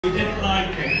We didn't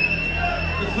like it.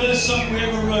 The first song we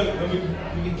ever wrote when we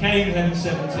became Heaven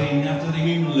 17 after the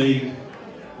Human League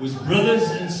was Brothers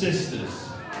and Sisters.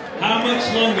 How much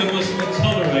longer must we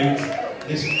tolerate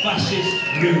this fascist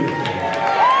groove? And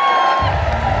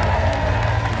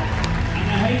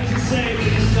I hate to say that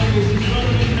this song is as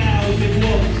relevant now as it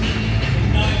was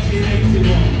in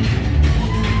 1981.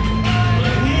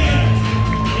 But here,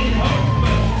 in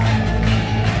Holmfirth,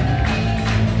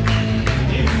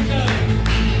 here we go.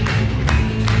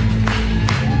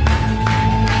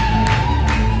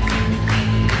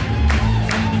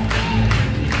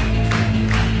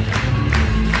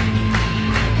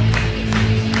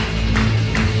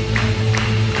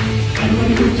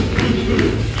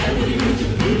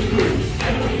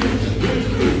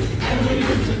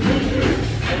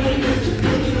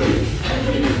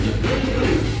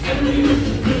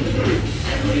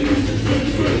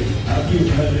 Have you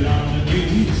heard it on the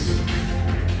news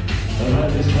about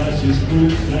this fascist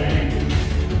group thang?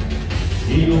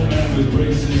 Evil men with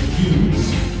racist views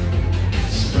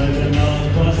spreading all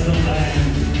across the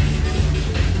land.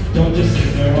 Don't just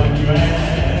sit there on your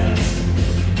ass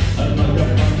and look at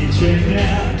funky chain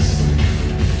dance.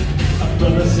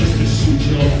 Brother, sister, shoot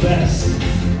your best.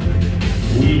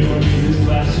 We don't need this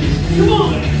fascist group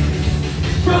thang.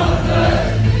 Brother,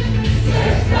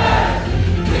 sister,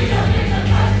 we don't need the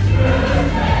fascist group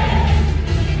thang.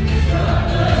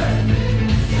 Brother,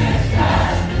 sister,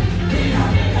 we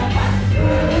don't need the fascist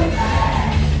group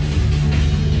thang.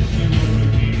 You know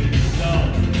repeat itself.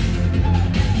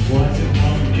 What's it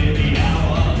coming in the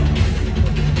hour?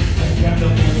 A candle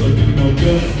will do no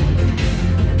good.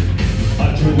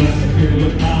 To West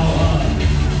imperial power,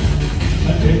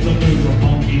 I take the move from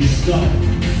funky stuff.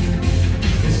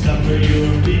 It's not for you or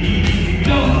me.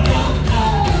 No,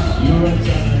 you're a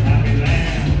ton of happy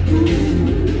land.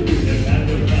 They've had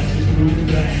the fascist group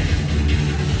thang.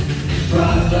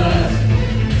 Brothers,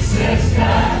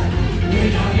 sisters, we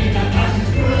don't need the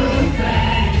fascist group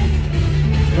thang.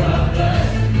 Brothers,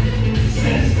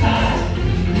 sisters,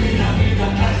 we don't need the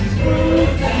fascist group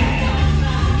thang.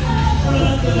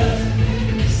 Brothers,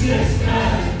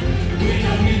 sisters, we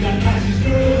don't need the fascist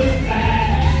group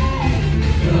thang.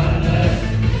 Brothers,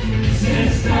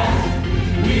 sisters,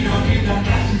 we don't need the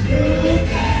fascist group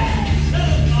thang.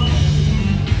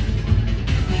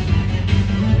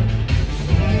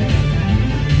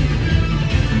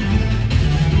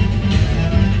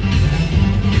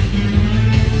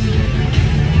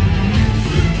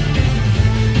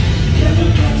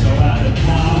 Democrats are out of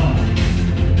power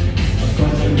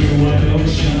across the new world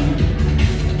ocean.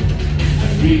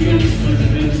 Regan's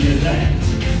president-elect,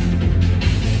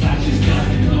 fascists got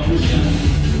in motion.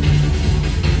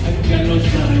 A general's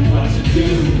telling what to do.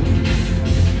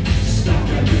 Stop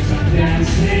your boots on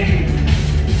dancing.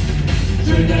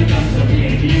 Turn their guns on the